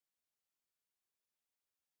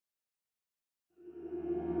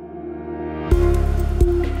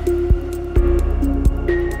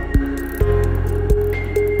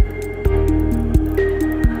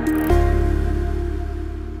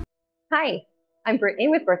Hi, I'm Brittany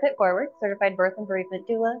with Birth It Forward, certified birth and bereavement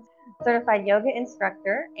doula, certified yoga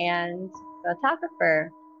instructor, and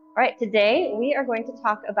photographer. All right, today we are going to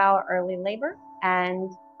talk about early labor and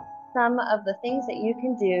some of the things that you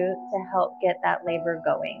can do to help get that labor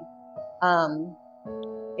going.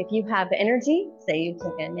 If you have energy, say you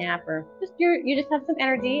took a nap or you just have some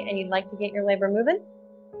energy and you'd like to get your labor moving,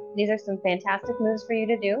 these are some fantastic moves for you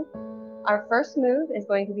to do. Our first move is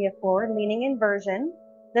going to be a forward leaning inversion.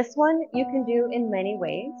 This one you can do in many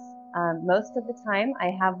ways. Most of the time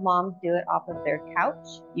I have moms do it off of their couch.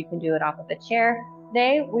 You can do it off of a chair.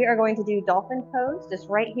 Today we are going to do dolphin pose just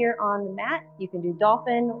right here on the mat. You can do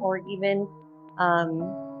dolphin or even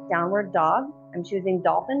downward dog. I'm choosing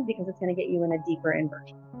dolphin because it's going to get you in a deeper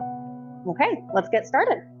inversion. Okay, let's get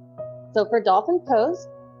started. So for dolphin pose,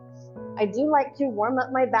 I do like to warm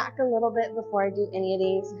up my back a little bit before I do any of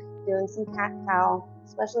these. Doing some cat-cow,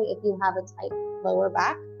 especially if you have a tight lower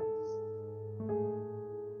back.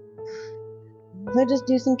 So just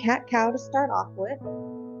do some cat-cow to start off with.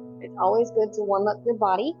 It's always good to warm up your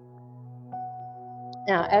body.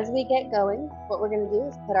 Now, as we get going, what we're going to do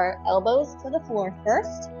is put our elbows to the floor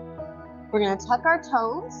first. We're going to tuck our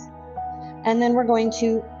toes, and then we're going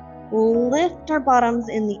to lift our bottoms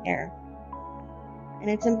in the air. And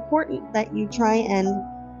it's important that you try and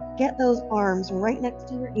get those arms right next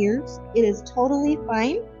to your ears. It is totally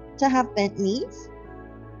fine to have bent knees.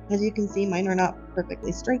 As you can see, mine are not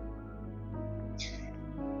perfectly straight.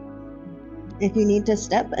 If you need to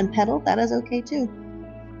step and pedal, that is okay too.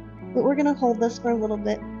 But we're gonna hold this for a little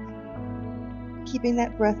bit, keeping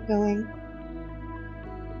that breath going.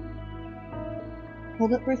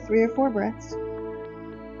 Hold it for 3 or 4 breaths.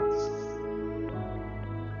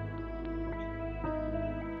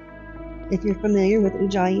 If you're familiar with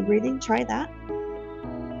Ujjayi breathing, try that.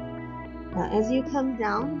 Now, as you come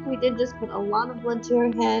down, we did just put a lot of blood to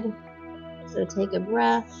our head. So take a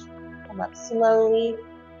breath, come up slowly,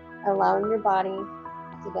 allowing your body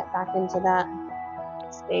to get back into that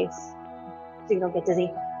space so you don't get dizzy.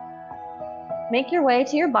 Make your way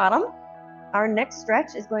to your bottom. Our next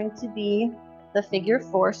stretch is going to be the figure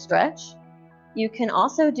 4 stretch. You can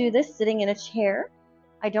also do this sitting in a chair.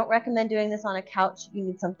 I don't recommend doing this on a couch. You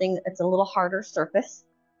need something that's a little harder surface.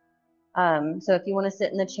 So if you want to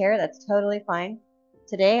sit in the chair, that's totally fine.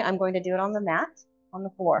 Today, I'm going to do it on the mat, on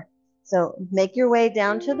the floor. So make your way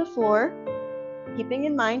down to the floor, keeping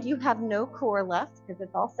in mind you have no core left because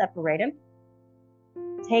it's all separated.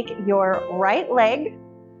 Take your right leg,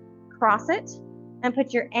 cross it, and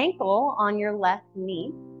put your ankle on your left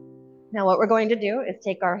knee. Now what we're going to do is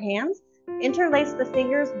take our hands, interlace the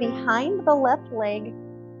fingers behind the left leg,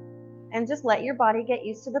 and just let your body get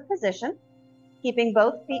used to the position, keeping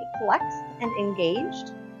both feet flexed and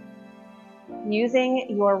engaged. Using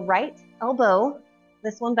your right elbow,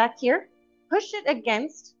 this one back here, push it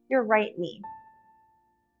against your right knee.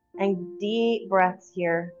 And deep breaths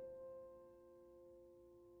here.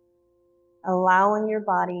 Allowing your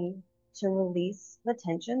body to release the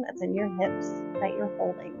tension that's in your hips that you're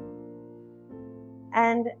holding.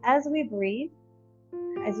 And as we breathe,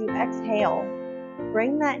 as you exhale,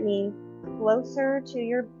 bring that knee closer to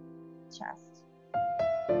your chest.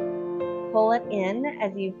 Pull it in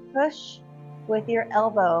as you push with your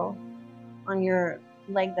elbow on your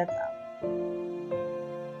leg that's up.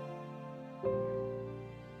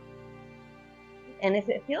 And if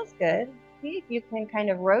it feels good, see if you can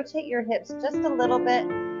kind of rotate your hips just a little bit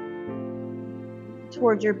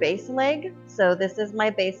towards your base leg. So this is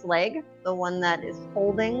my base leg, the one that is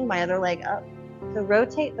holding my other leg up. So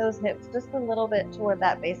rotate those hips just a little bit toward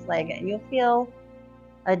that base leg and you'll feel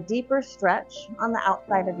a deeper stretch on the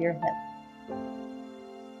outside of your hip.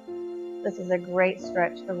 This is a great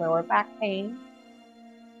stretch for lower back pain.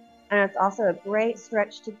 And it's also a great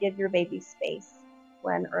stretch to give your baby space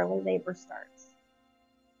when early labor starts.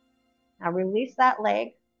 Now release that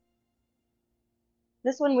leg.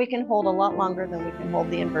 This one we can hold a lot longer than we can hold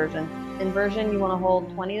the inversion. Inversion you want to hold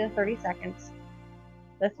 20 to 30 seconds.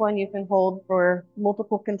 This one you can hold for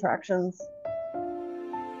multiple contractions,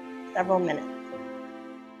 several minutes.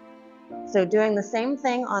 So doing the same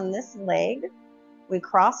thing on this leg, we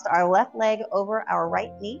crossed our left leg over our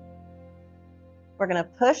right knee. We're going to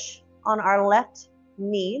push on our left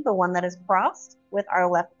knee, the one that is crossed, with our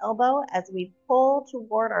left elbow as we pull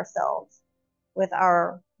toward ourselves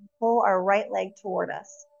pull our right leg toward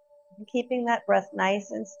us. And keeping that breath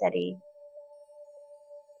nice and steady.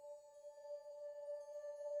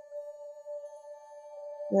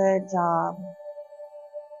 Good job.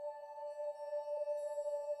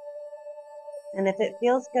 And if it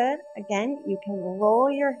feels good, again, you can roll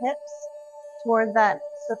your hips toward that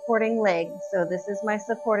supporting leg. So this is my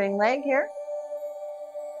supporting leg here,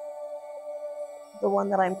 the one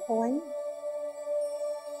that I'm pulling.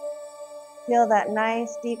 Feel that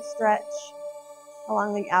nice deep stretch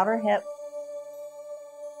along the outer hip.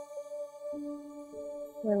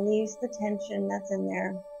 Release the tension that's in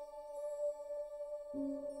there.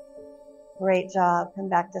 Great job. Come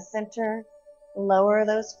back to center. Lower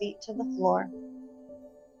those feet to the floor.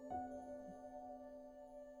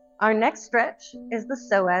 Our next stretch is the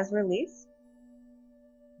psoas release.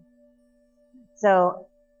 So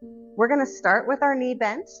we're going to start with our knee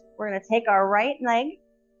bent. We're going to take our right leg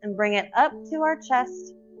and bring it up to our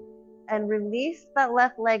chest and release that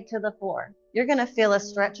left leg to the floor. You're going to feel a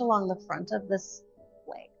stretch along the front of this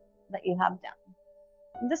leg that you have down.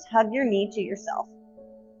 And just hug your knee to yourself.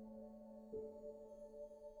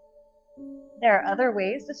 There are other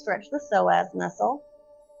ways to stretch the psoas muscle.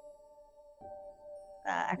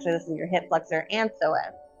 Actually, this is your hip flexor and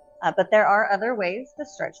psoas. But there are other ways to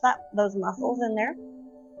stretch those muscles in there.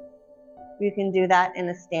 You can do that in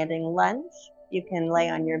a standing lunge. You can lay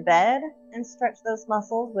on your bed and stretch those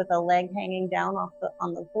muscles with a leg hanging down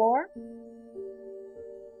on the floor.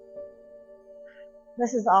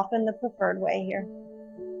 This is often the preferred way here.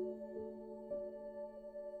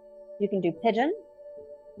 You can do pigeon.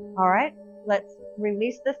 All right, let's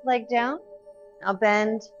release this leg down. Now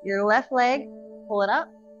bend your left leg, pull it up,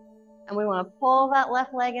 and we want to pull that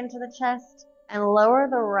left leg into the chest and lower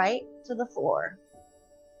the right to the floor.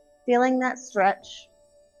 Feeling that stretch.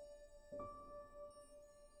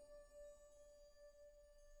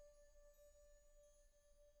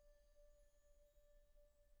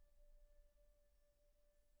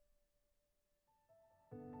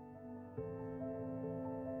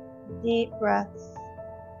 Deep breaths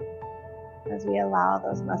as we allow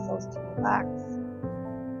those muscles to relax.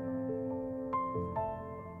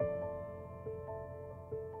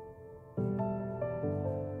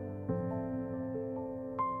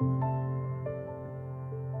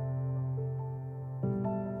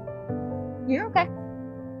 You're okay.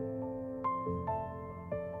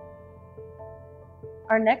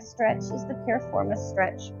 Our next stretch is the piriformis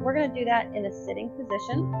stretch. We're going to do that in a sitting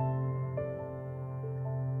position.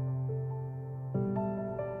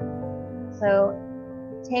 So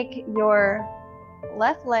take your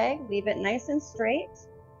left leg, leave it nice and straight,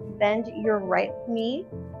 bend your right knee.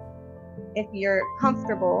 If you're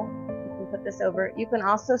comfortable, you can put this over. You can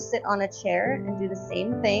also sit on a chair and do the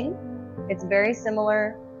same thing. It's very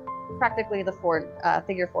similar, practically the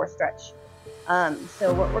figure 4 stretch.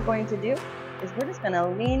 So what we're going to do is we're just going to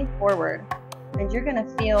lean forward, and you're going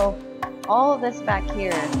to feel all of this back here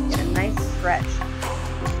get a nice stretch.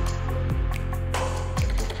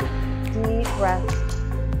 Deep breath.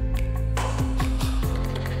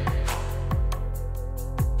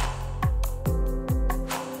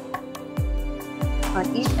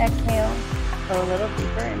 On each exhale, go a little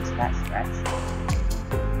deeper into that stretch.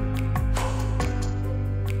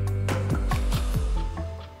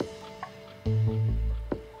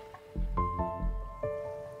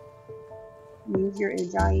 Use your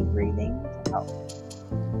Ujjayi breathing to help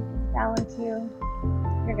balance you.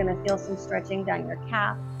 You're going to feel some stretching down your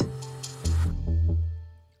calf.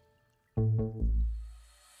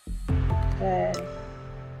 Good.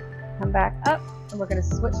 Come back up, and we're going to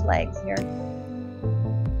switch legs here.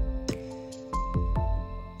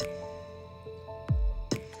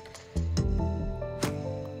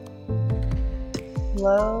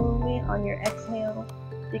 Slowly on your exhale,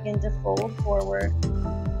 begin to fold forward.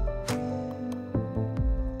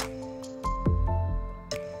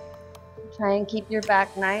 Try and keep your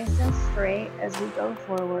back nice and straight as we go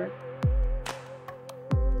forward.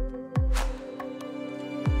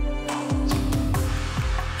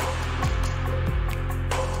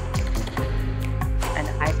 And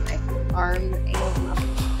I my arms angled up.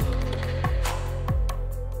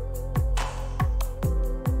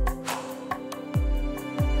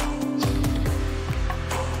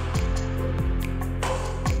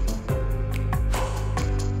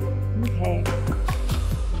 Okay.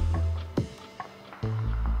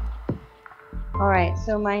 All right,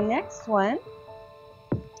 so my next one,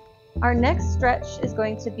 our next stretch is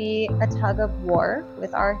going to be a tug of war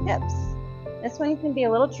with our hips. This one can be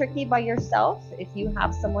a little tricky by yourself. If you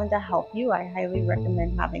have someone to help you, I highly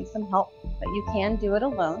recommend having some help, but you can do it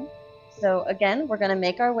alone. So again, we're going to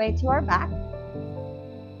make our way to our back.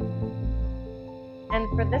 And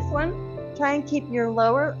for this one, try and keep your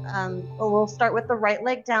lower, we'll start with the right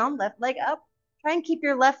leg down, left leg up. Try and keep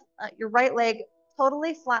your right leg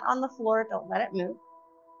totally flat on the floor. Don't let it move.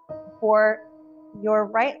 For your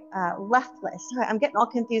left leg, sorry, I'm getting all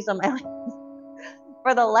confused on my legs.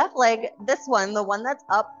 For the left leg, this one, the one that's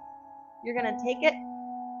up, you're gonna take it,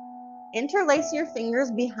 interlace your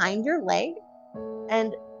fingers behind your leg,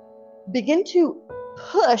 and begin to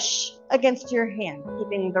push against your hand,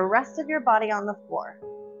 keeping the rest of your body on the floor.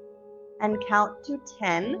 And count to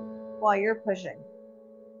 10 while you're pushing.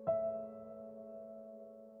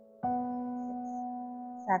 6,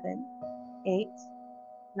 7, 8,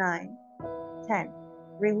 9, 10.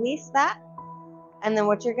 Release that. And then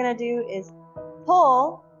what you're gonna do is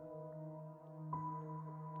pull.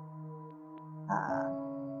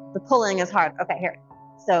 The pulling is hard. Okay, here.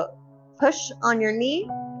 So push on your knee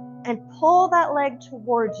and pull that leg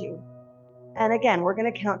towards you. And again, we're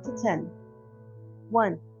gonna count to 10.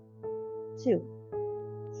 1, 2,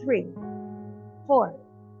 3, 4,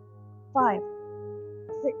 5,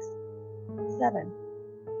 6, 7,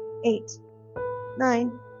 8,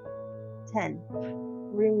 9, 10.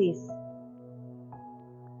 Release.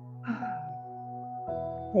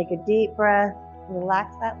 Take a deep breath,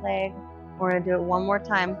 relax that leg. We're gonna do it one more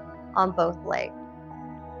time on both legs.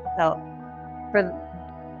 So for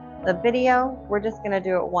the video, we're just gonna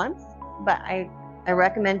do it once, but I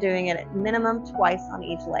recommend doing it at minimum twice on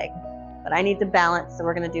each leg. But I need to balance, so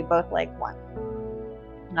we're gonna do both legs once.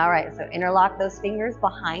 All right, so interlock those fingers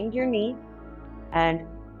behind your knee and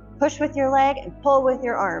push with your leg and pull with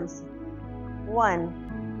your arms. 1,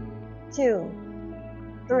 2,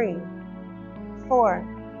 3, 4,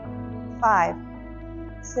 5,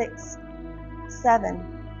 6, 7,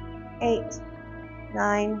 8,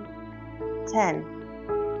 9, 10.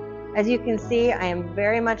 As you can see, I am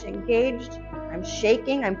very much engaged. I'm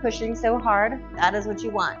shaking, I'm pushing so hard. That is what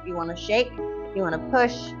you want. You want to shake, you want to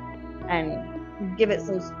push, and give it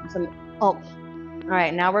some oomph. All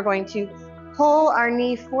right, now we're going to pull our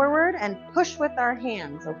knee forward and push with our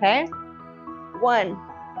hands, okay? 1,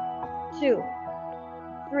 2,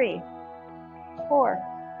 3, 4,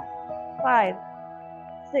 5,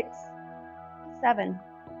 6, 7,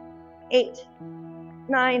 8,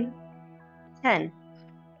 9, 10.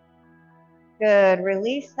 Good.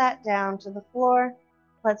 Release that down to the floor.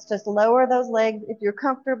 Let's just lower those legs. If you're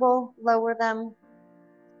comfortable, lower them.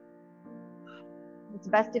 It's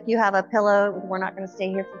best if you have a pillow. We're not going to stay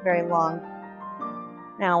here for very long.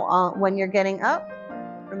 Now, when you're getting up,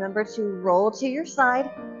 remember to roll to your side,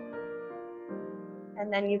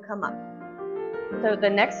 and then you come up. So the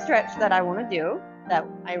next stretch that I want to do, that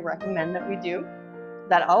I recommend that we do,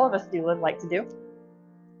 that all of us would like to do,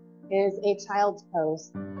 is a child's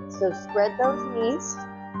pose. So spread those knees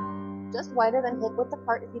just wider than hip width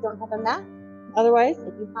apart if you don't have a mat. Otherwise,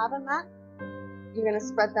 if you have a mat, you're going to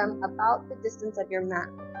spread them about the distance of your mat.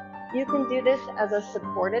 You can do this as a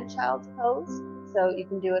supported child's pose. So you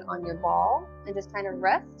can do it on your ball and just kind of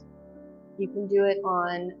rest. You can do it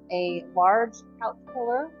on a large couch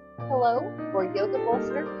pillow or yoga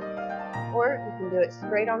bolster, or you can do it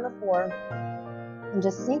straight on the floor and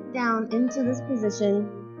just sink down into this position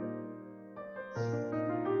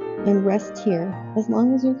and rest here as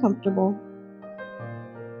long as you're comfortable.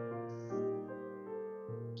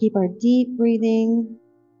 Keep our deep breathing.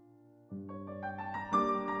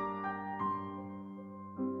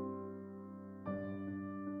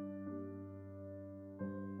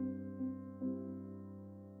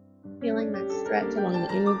 Feeling that stretch along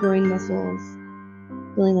the inner groin muscles,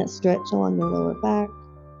 feeling that stretch along the lower back.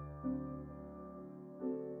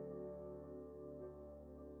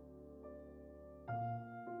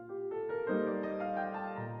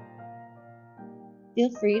 Feel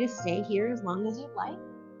free to stay here as long as you'd like.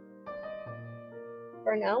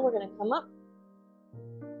 For now, we're going to come up.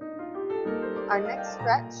 Our next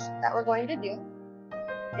stretch that we're going to do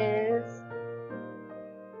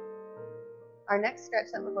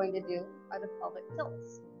are the pelvic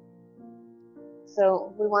tilts.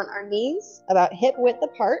 So we want our knees about hip width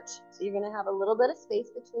apart. So you're going to have a little bit of space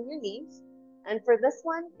between your knees. And for this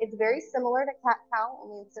one, it's very similar to cat-cow,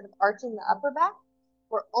 only instead of arching the upper back,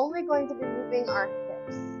 we're only going to be moving our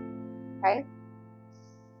hips, okay?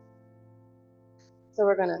 So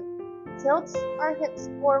we're gonna tilt our hips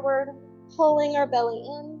forward, pulling our belly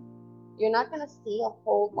in. You're not gonna see a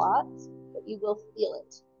whole lot, but you will feel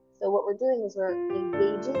it. So what we're doing is we're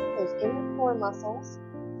engaging those inner core muscles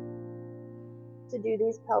to do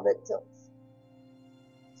these pelvic tilts.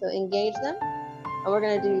 So engage them, and we're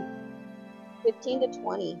gonna do 15 to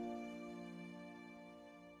 20.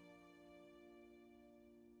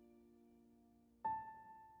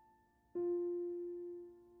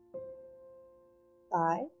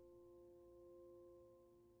 5,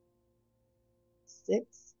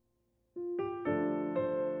 6,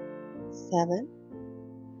 7,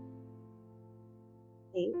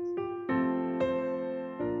 8,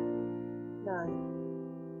 9,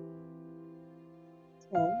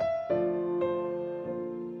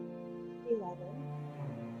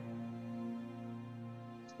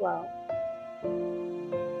 12,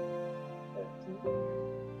 13,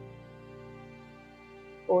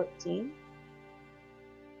 14,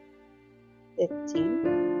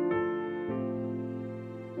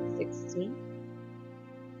 15, 16,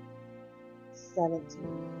 17,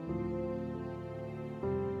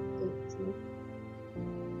 18,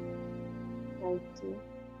 19,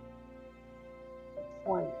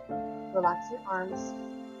 20. Relax your arms.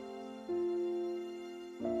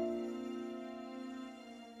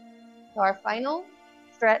 So our final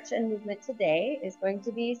stretch and movement today is going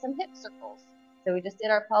to be some hip circles. So we just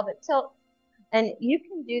did our pelvic tilt, and you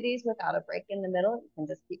can do these without a break in the middle. You can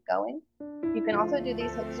just keep going. You can also do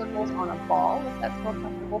these hip circles on a ball if that's more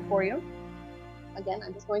comfortable for you. Again,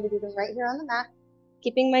 I'm just going to do them right here on the mat,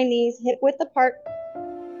 keeping my knees hip width apart.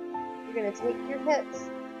 You're going to take your hips,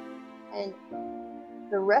 and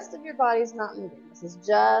the rest of your body is not moving. This is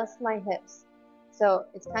just my hips. So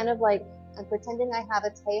it's kind of like I'm pretending I have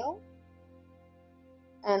a tail,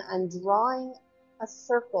 and I'm drawing a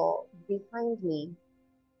circle behind me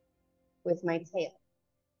with my tail.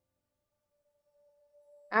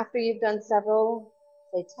 After you've done several,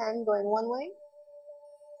 say 10 going one way,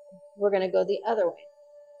 we're going to go the other way.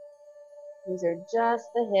 These are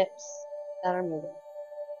just the hips that are moving.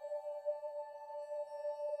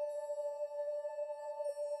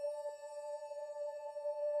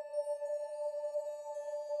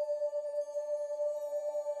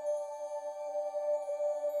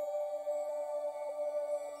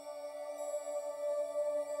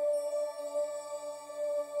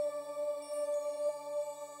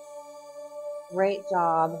 Great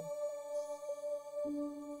job.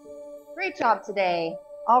 Great job today.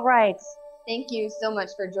 All right. Thank you so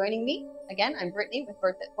much for joining me. Again, I'm Brittany with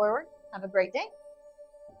Birth It Forward. Have a great day.